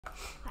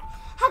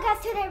Hi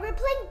guys, today we're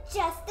playing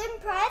Just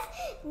Impress.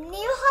 New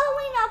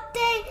Halloween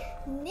update.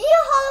 New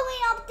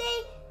Halloween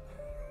update.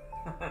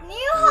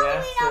 New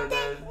Halloween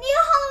update. New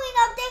Halloween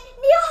update.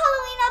 New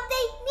Halloween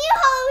update. New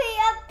Halloween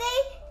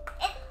update.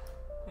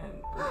 And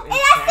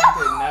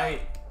Enchanted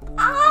Night. Ooh.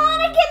 I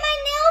want to get my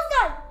nails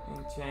done.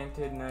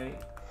 Enchanted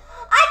Night.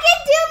 I can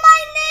do my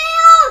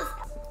nails.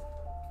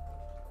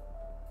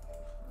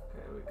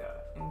 Okay, we got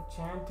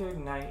Enchanted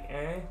Night,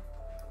 eh?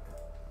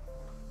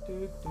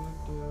 Do.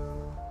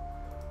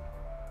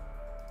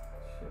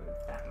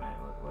 Batman,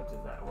 what is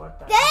that? What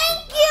that?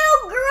 Thank you,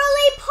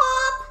 girly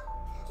pop.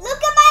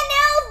 Look at my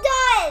nails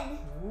done.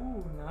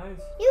 Ooh, nice.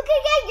 You can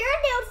get your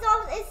nails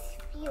done if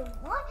you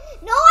want.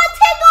 No one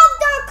take off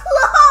their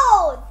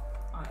clothes.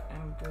 I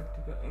am good to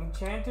go.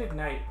 Enchanted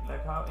Night.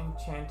 Like, how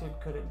enchanted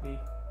could it be?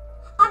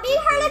 I'll be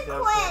Harley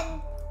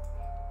Quinn.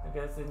 I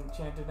guess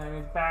Enchanted Night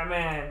means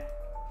Batman.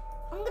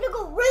 I'm gonna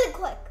go really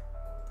quick.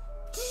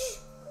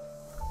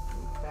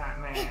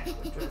 Batman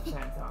with dress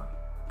pants on.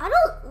 I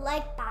don't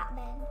like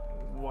Batman.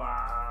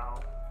 Wow.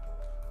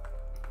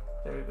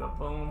 There we go.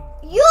 Boom.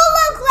 You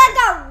look like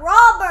a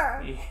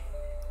robber.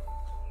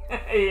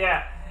 Yeah,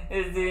 yeah,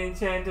 it's the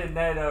Enchanted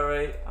Night,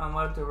 alright. I'm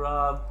about to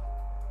rob.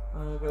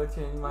 I'm gonna go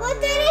change my What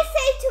hair. did it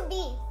say to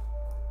be?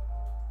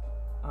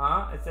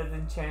 Huh? It says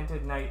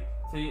Enchanted Night.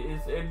 So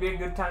it'd be a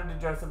good time to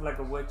dress up like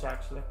a witch,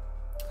 actually.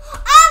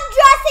 I'm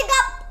dressing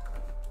up.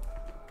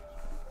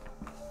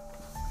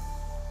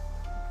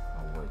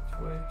 A witch.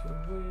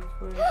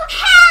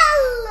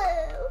 Hello.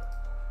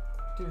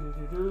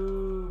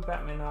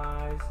 Batman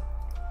eyes.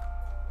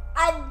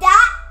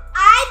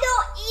 I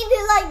don't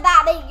even like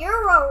Batman.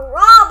 You're a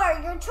robber.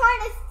 You're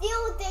trying to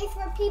steal things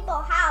from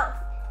people's house.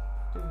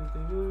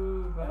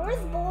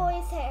 Where's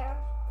boy's hair?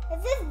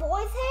 Is this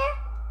boy's hair?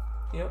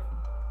 Yep.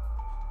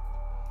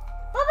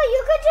 Papa,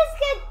 you could just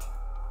get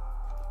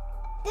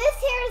this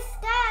hair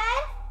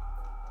instead.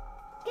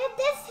 Get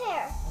this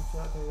hair.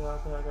 Actually,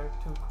 I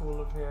got too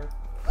cool of hair.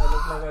 I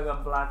look like I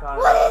got black eyes.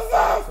 What is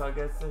this? So I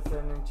guess it's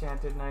an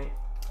Enchanted Night.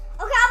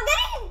 Okay, I'm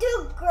gonna do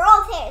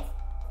girls' hair.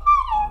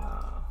 No.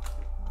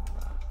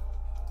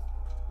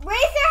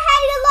 Raise your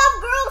hand, you love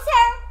girls'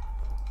 hair.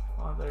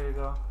 Oh, there you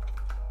go.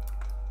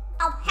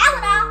 Oh, hell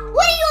no.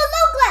 What do you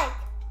look like?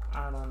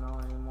 I don't know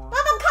anymore.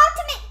 Papa, come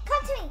to me.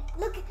 Come to me.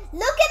 Look at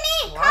me.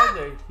 Why are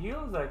there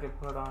heels I could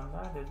put on?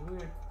 That is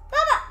weird.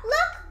 Papa,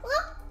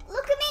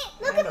 look at me.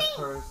 Look And at me. a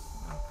purse.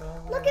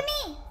 Okay, Look at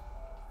me.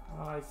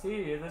 Oh, I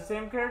see. You're the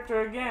same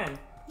character again.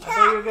 Yeah. I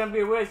thought you were gonna be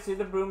a witch. See,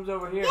 the broom's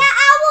over here. Yeah,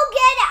 I will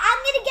get it. I'm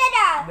gonna get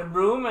her. The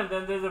broom, and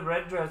then there's a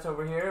red dress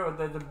over here, or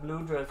there's a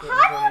blue dress over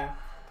How? here.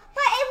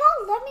 But it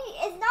won't let me.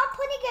 It's not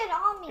putting it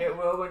on me. It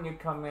will when you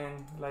come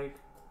in, like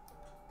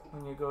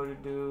when you go to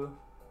do.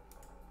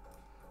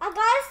 I got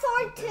a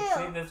sword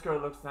too. See, this girl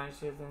looks nice.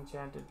 She has an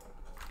enchanted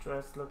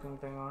dress looking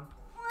thing on.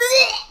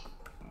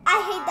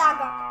 I hate that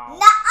girl.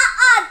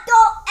 Nah,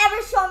 don't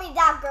ever show me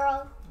that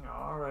girl.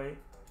 Alright.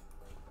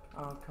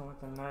 I'll come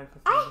with a knife.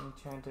 It's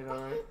enchanted,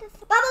 alright.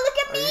 Baba, look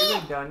at Are me. you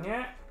even done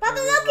yet? Baba,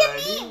 Are you look at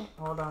ready? me.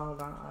 Hold on.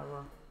 I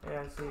will.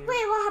 Yeah, I see you.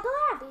 Wait, what happened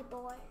when I be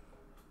boy?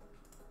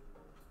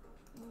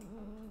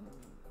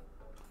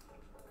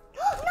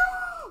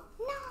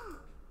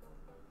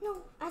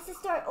 No. I have to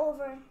start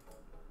over.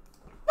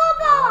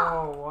 Baba!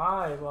 Oh,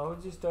 why? Why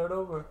would you start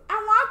over? I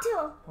want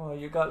to. Oh,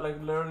 you got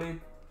like literally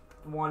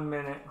 1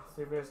 minute.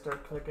 So you better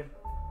start clicking.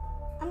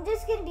 I'm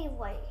just gonna be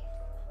white.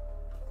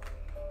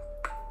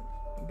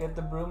 Get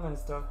the broom and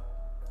stuff.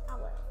 I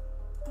will.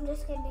 I'm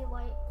just gonna be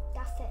white.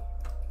 That's it.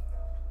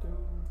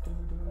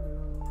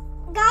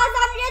 Guys,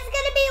 I'm just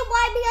gonna be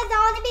white because I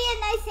want to be a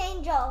nice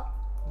angel.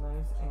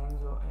 Nice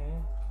angel, eh?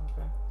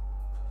 Okay.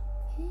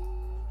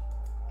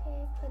 Okay,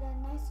 put a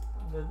nice.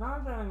 There's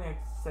not that many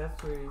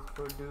accessories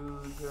for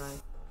dudes or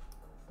anything.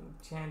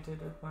 Enchanted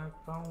with my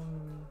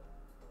phone.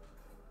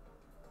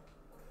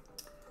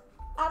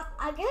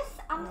 I guess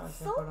I'm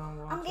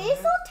getting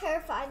so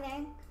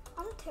terrifying.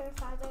 I'm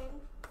terrifying.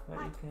 That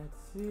you can't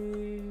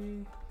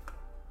see.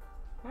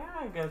 Yeah,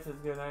 I guess it's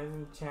good. I was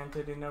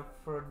enchanted enough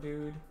for a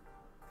dude.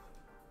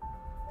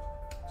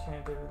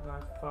 Enchanted with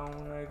my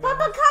phone, I guess.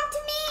 Papa, come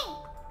to me!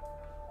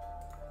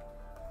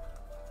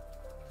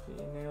 See,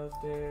 your nails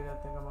did. I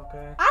think I'm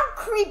okay. I'm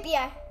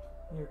creepier.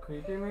 You're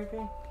creepy,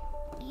 Mickey?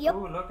 Yep.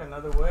 Ooh, look,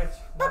 another witch.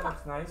 That Papa.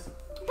 looks nice.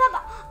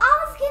 Papa,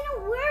 I was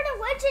gonna wear the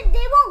witch and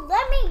they won't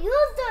let me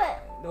use it.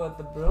 What,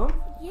 the broom?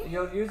 Yeah.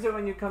 You'll use it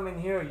when you come in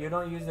here. You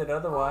don't use it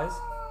otherwise.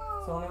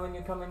 It's only when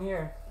you come in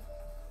here.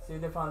 See,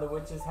 they found the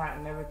witch's hat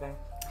and everything.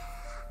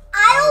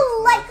 I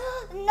don't like.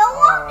 No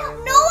one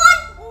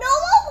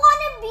want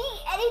to be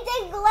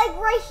anything like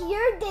right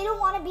here. They don't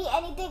want to be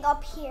anything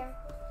up here.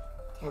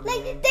 What do you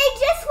Like mean? they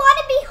just want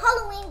to be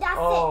Halloween. That's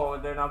it. Oh,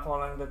 they're not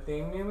following the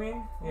theme, you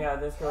mean? Yeah,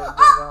 this girl's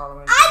doing the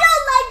Halloween I theme.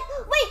 don't like.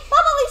 Wait,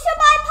 Papa, we should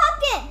buy a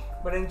pumpkin.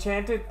 But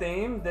enchanted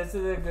theme, this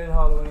is a good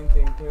Halloween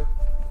theme too.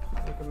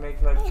 You can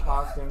make like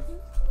costumes.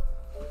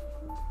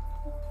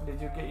 Did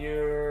you get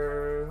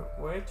your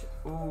witch?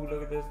 Ooh,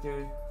 look at this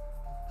dude.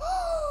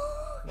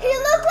 He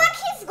looks like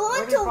he's going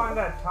Where did you to. find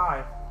that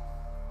tie?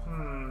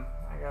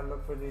 I gotta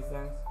look for these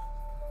things.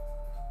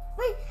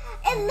 Wait,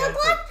 it looked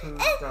like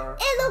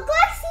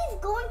she's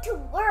going to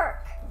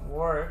work.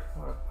 Work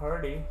or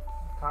party?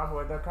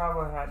 Cowboy. The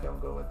cowboy hat don't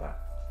go with that.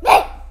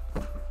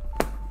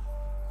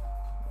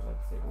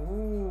 Let's see.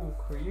 Ooh,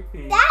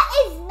 creepy. That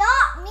is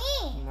not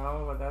me.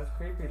 No, but that's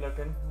creepy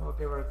looking. We'll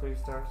give her 3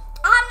 stars.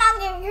 I'm not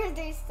giving her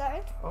 3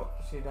 stars. Oh,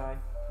 she died.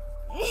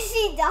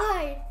 She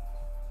died.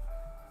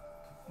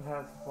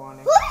 That's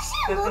funny. Who does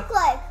she look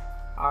like?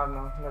 I don't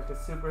know, like a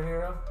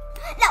superhero?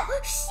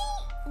 No,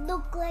 she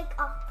looked like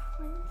a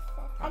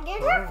princess. I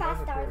gave her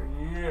 5 stars.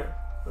 Yeah.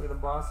 Look at the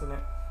boss in it.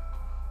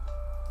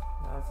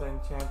 That's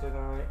enchanted,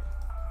 alright.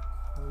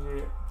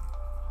 Yeah.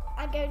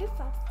 I gave her 5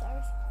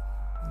 stars.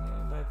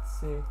 Yeah, let's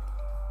see.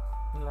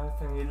 Last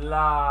time you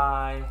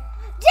lie.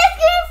 Just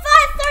give me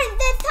 5 stars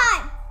this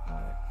time.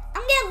 Alright.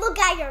 I'm gonna look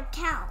at your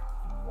account.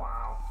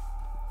 Wow.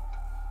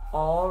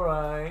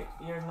 Alright,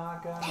 you're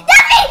not gonna. That's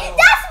me!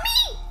 That's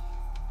me!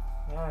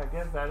 Yeah, I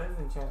guess that is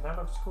enchanted. That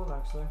looks cool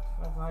actually.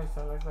 That's nice,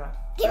 I like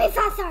that. Give me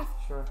 5 stars.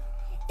 Sure.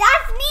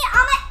 That's me.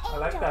 I'm an angel. I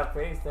like that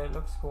face there, it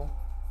looks cool.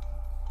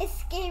 It's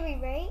scary,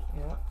 right?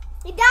 Yeah.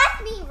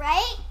 That's me,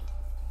 right?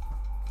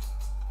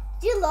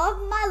 Do you love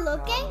my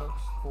looking? That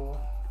looks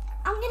cool.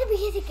 I'm gonna be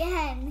it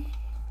again.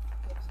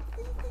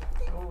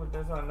 Oh,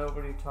 this one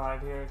nobody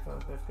tried here, so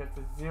this gets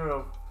a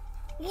 0.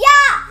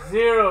 Yeah!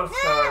 0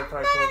 star if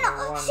I No.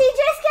 take 1. She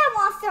just got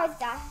 1 star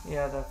that.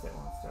 Yeah, that's it,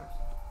 1 star.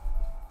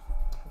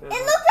 It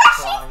looks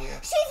like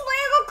she's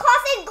wearing a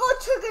cross and go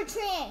trick or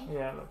treating.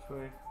 Yeah, it looks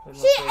weird.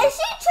 Is she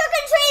trick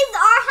or treating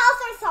our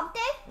house or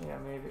something? Yeah,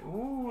 maybe.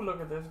 Ooh, look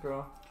at this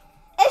girl.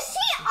 Is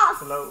she a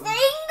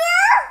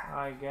singer?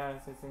 I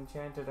guess it's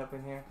enchanted up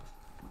in here.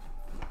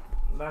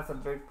 That's a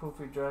big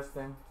poofy dress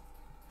thing.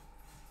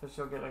 So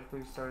she'll get like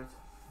 3 stars.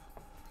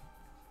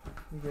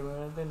 You give her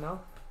anything? No?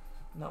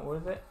 Not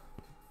worth it?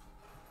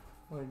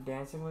 We're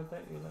dancing with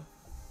it, you know?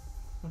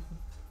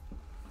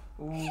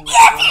 Ooh.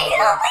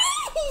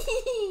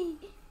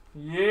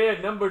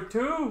 Yeah, number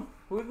 2.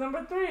 Who's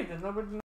number 3? There's number